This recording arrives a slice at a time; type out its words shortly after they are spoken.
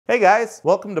Hey guys,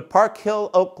 welcome to Park Hill,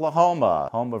 Oklahoma,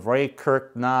 home of Ray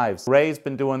Kirk Knives. Ray's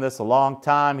been doing this a long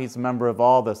time. He's a member of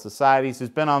all the societies. He's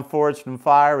been on Forged in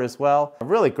Fire as well. A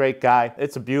really great guy.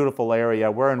 It's a beautiful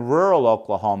area. We're in rural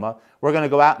Oklahoma. We're going to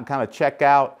go out and kind of check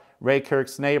out Ray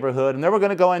Kirk's neighborhood, and then we're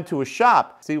going to go into a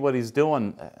shop, see what he's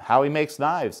doing, how he makes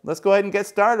knives. Let's go ahead and get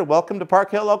started. Welcome to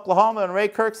Park Hill, Oklahoma and Ray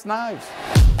Kirk's Knives.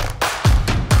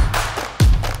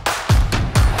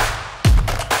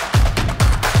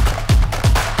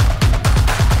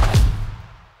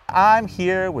 I'm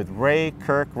here with Ray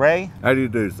Kirk. Ray? How do you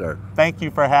do, sir? Thank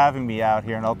you for having me out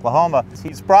here in Oklahoma.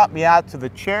 He's brought me out to the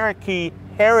Cherokee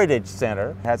Heritage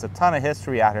Center. It has a ton of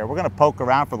history out here. We're going to poke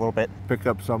around for a little bit. Pick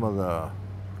up some of the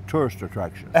tourist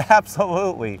attractions.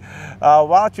 Absolutely.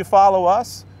 Why don't you follow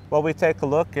us while we take a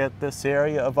look at this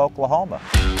area of Oklahoma.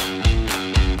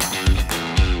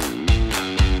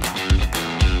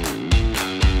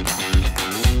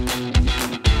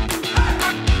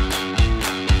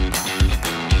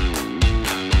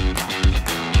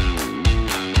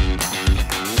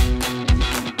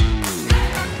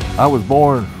 I was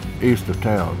born east of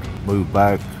town, moved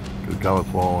back to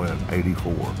Tahlequah in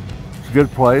 '84. It's a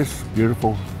good place,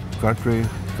 beautiful country,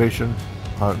 fishing,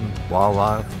 hunting,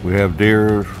 wildlife. We have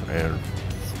deer and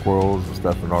squirrels and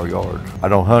stuff in our yard. I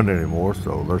don't hunt anymore,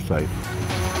 so they're safe.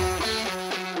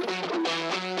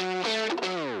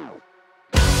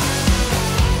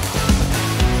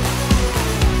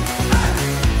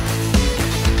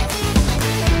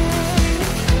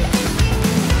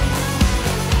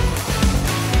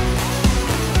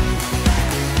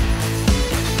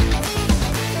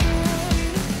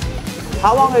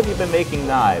 How long have you been making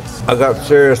knives? I got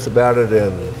serious about it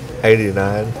in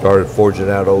 '89. Started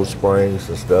forging out old springs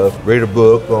and stuff. Read a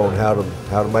book on how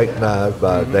to make knives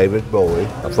by David Bowie.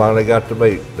 I finally got to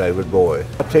meet David Bowie.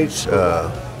 I teach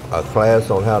a class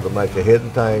on how to make a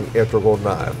hidden tang integral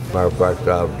knife. Matter of fact,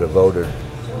 I've devoted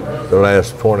the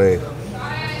last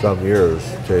 20-some years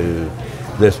to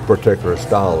this particular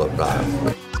style of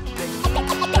knife.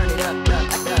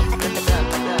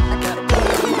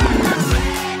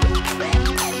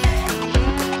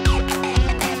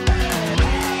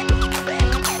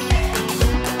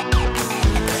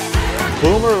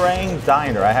 Boomerang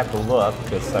Diner, I have to look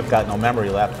because I've got no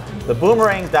memory left. The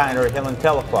Boomerang Diner here in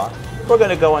Tahlequah. We're going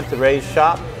to go into Ray's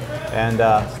shop and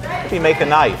maybe make a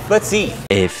knife. Let's see.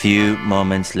 A few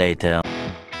moments later.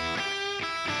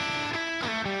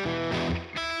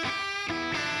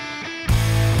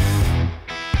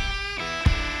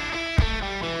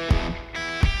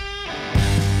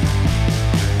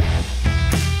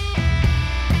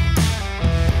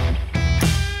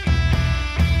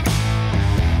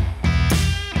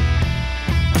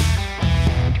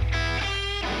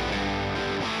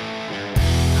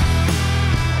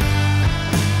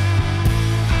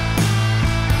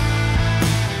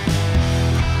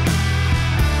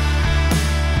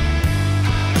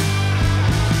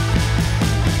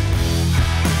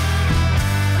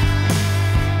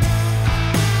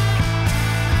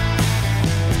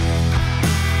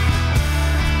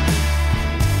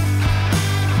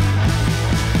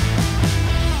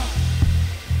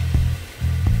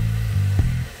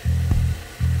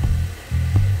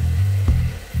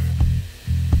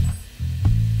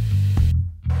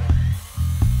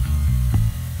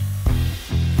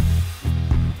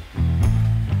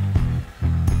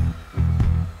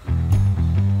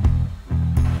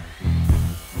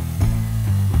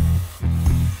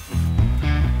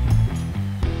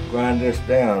 Grind this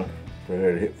down so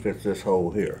that it fits this hole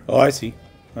here. Oh, I see.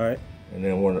 All right. And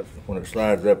then when it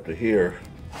slides up to here,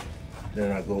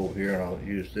 then I go over here and I'll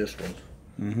use this one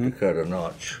to cut a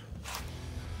notch.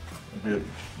 Do it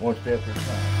one step at a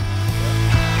time.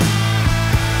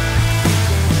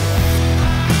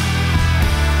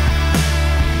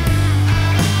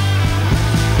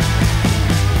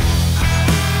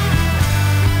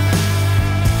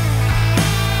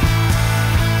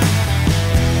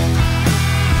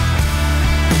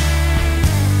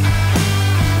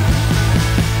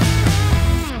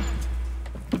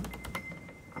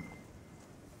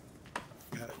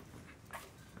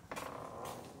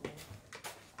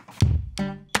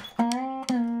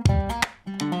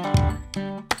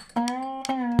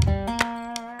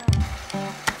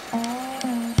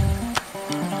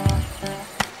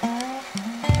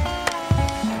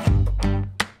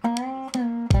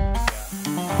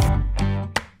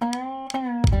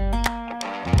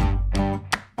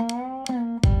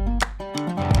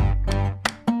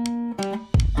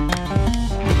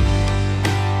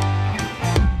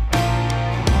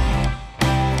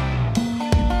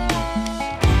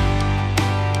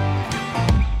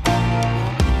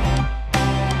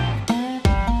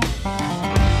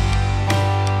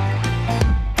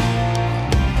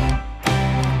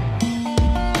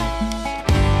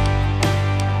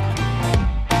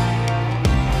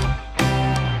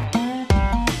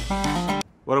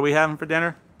 we having for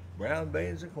dinner? Brown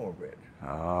beans and cornbread.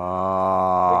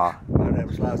 Oh. Might have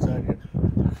a sliced onion.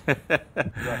 You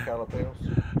like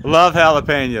jalapenos? Love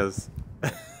jalapenos.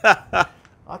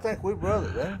 I think we're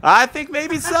brothers, eh? I think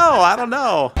maybe so. I don't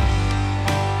know.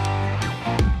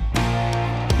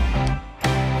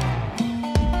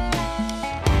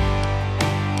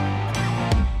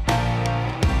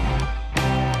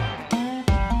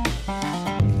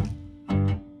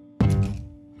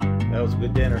 That was a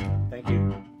good dinner. Thank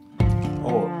you.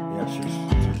 Oh, yeah,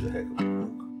 she's a heck of a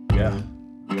cook. Yeah.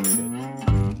 Really good.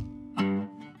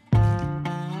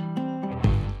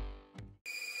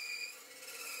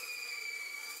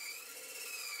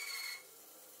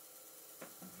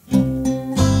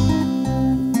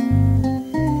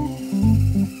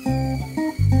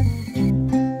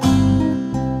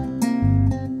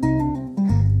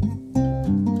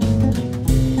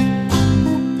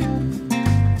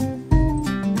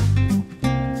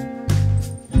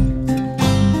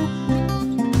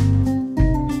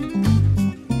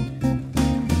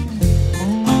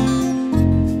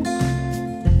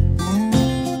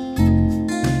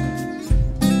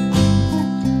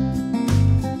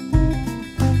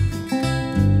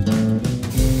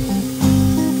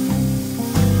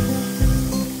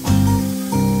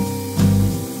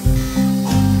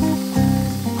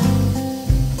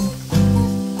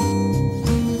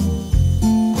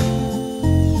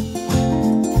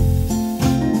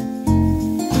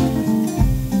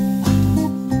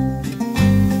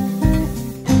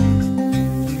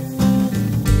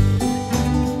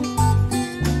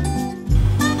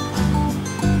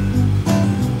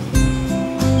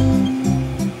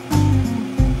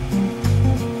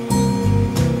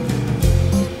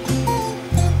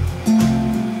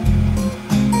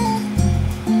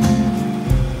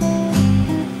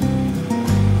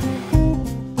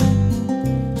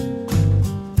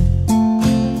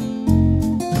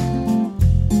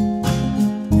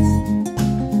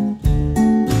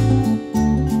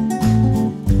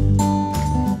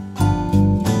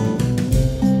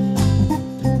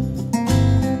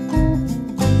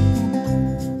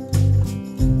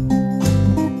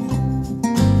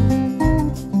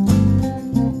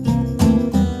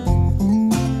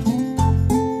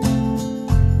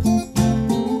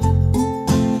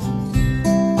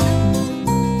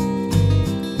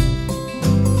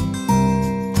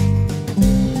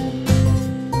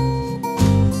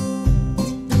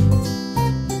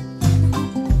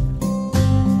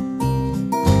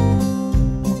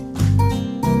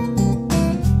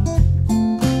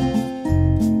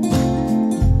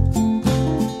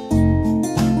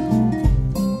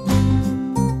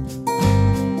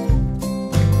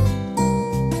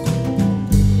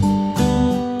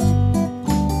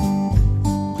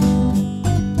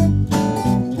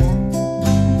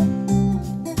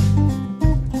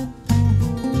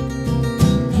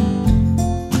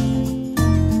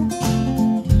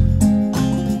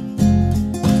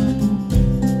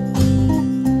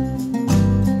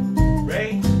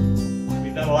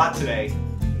 Today.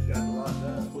 We got a lot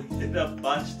done. We did a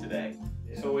bunch today.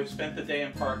 Yeah. So we've spent the day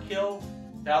in Park Hill,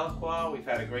 Tahlequah. We've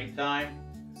had a great time.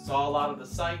 Saw a lot of the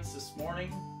sights this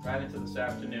morning, right into this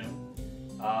afternoon.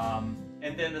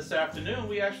 And then this afternoon,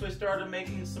 we actually started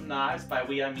making some knives. By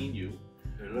we, I mean you.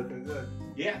 They're looking good.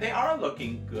 Yeah, they are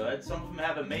looking good. Some of them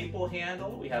have a maple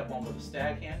handle. We have one with a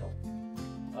stag handle.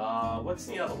 What's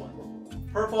the other one?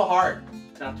 Purple Heart.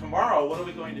 Now tomorrow, what are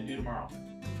we going to do tomorrow?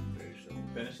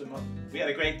 Finish them up. We had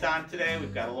a great time today.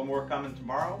 We've got a little more coming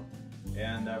tomorrow.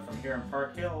 And from here in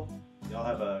Park Hill, y'all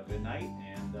have a good night,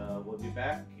 and we'll be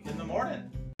back in the morning.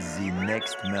 The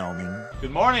next morning.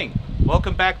 Good morning.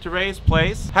 Welcome back to Ray's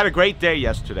Place. Had a great day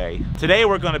yesterday. Today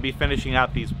we're going to be finishing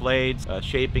out these blades,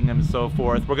 shaping them and so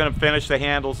forth. We're going to finish the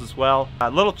handles as well.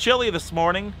 A little chilly this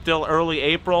morning, still early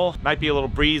April. Might be a little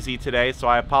breezy today, so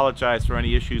I apologize for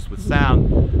any issues with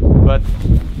sound. But,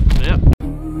 yeah.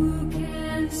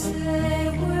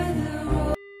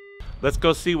 Let's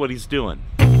go see what he's doing.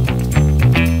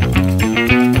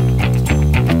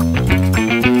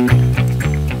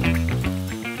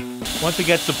 Once he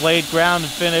gets the blade ground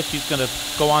and finished, he's going to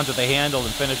go on to the handle and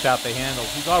finish out the handle.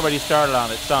 He's already started on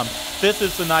it some. This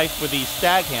is the knife for the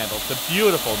stag handle. It's a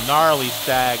beautiful, gnarly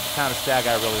stag, the kind of stag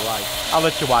I really like. I'll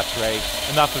let you watch, Ray.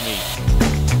 Enough of me.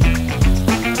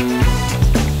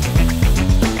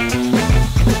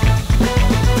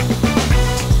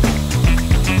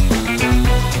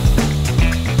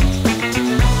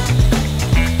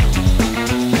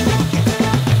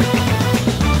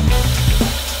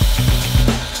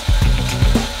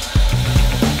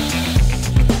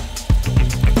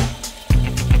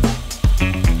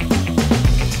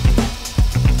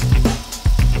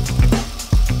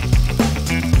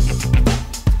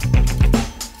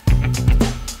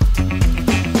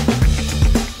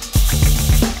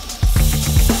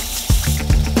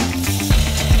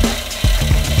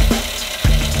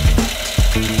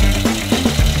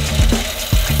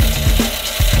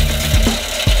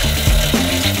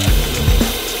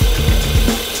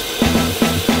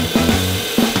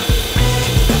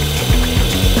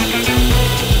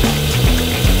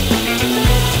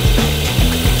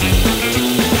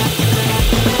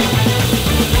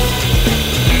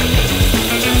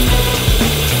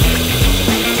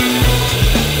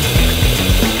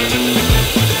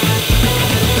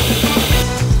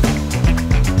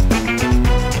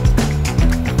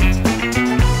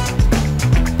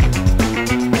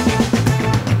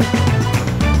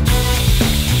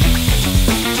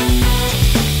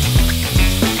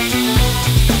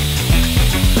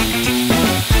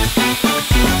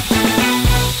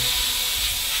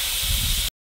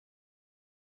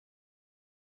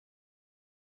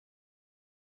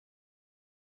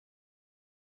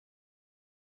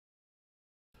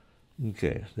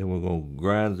 Okay, then we're going to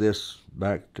grind this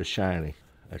back to shiny.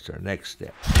 That's our next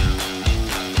step.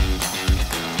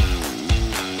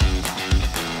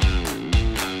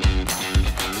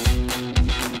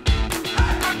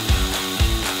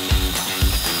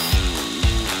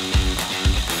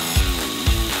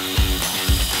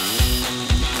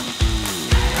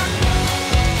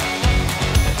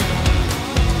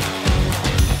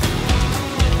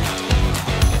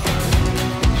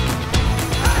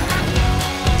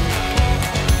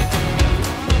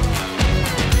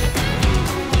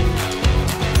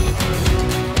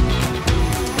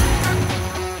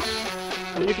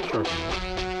 You can sharpen it.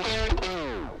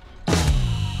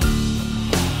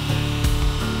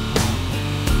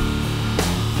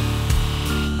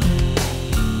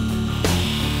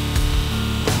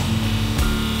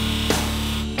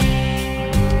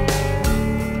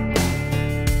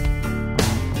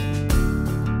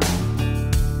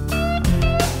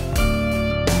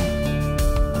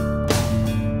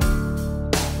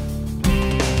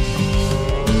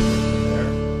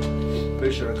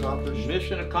 Mission accomplished?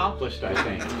 Mission accomplished, I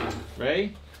think.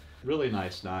 Ray? Really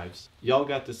nice knives. Y'all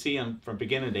got to see them from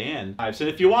beginning to end. And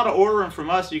if you want to order them from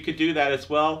us, you could do that as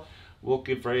well. We'll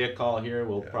give Ray a call here.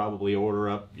 We'll probably order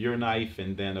up your knife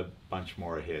and then a bunch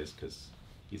more of his because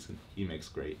he makes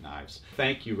great knives.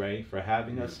 Thank you, Ray, for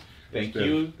having us. Thank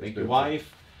you. Thank your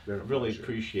wife. I really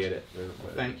appreciate it.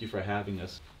 Thank you for having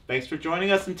us. Thanks for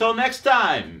joining us. Until next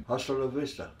time. Hasta la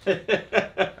vista.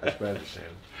 That's Spanish, Sam.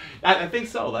 I think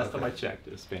so. Last time I checked,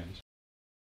 it was Spanish.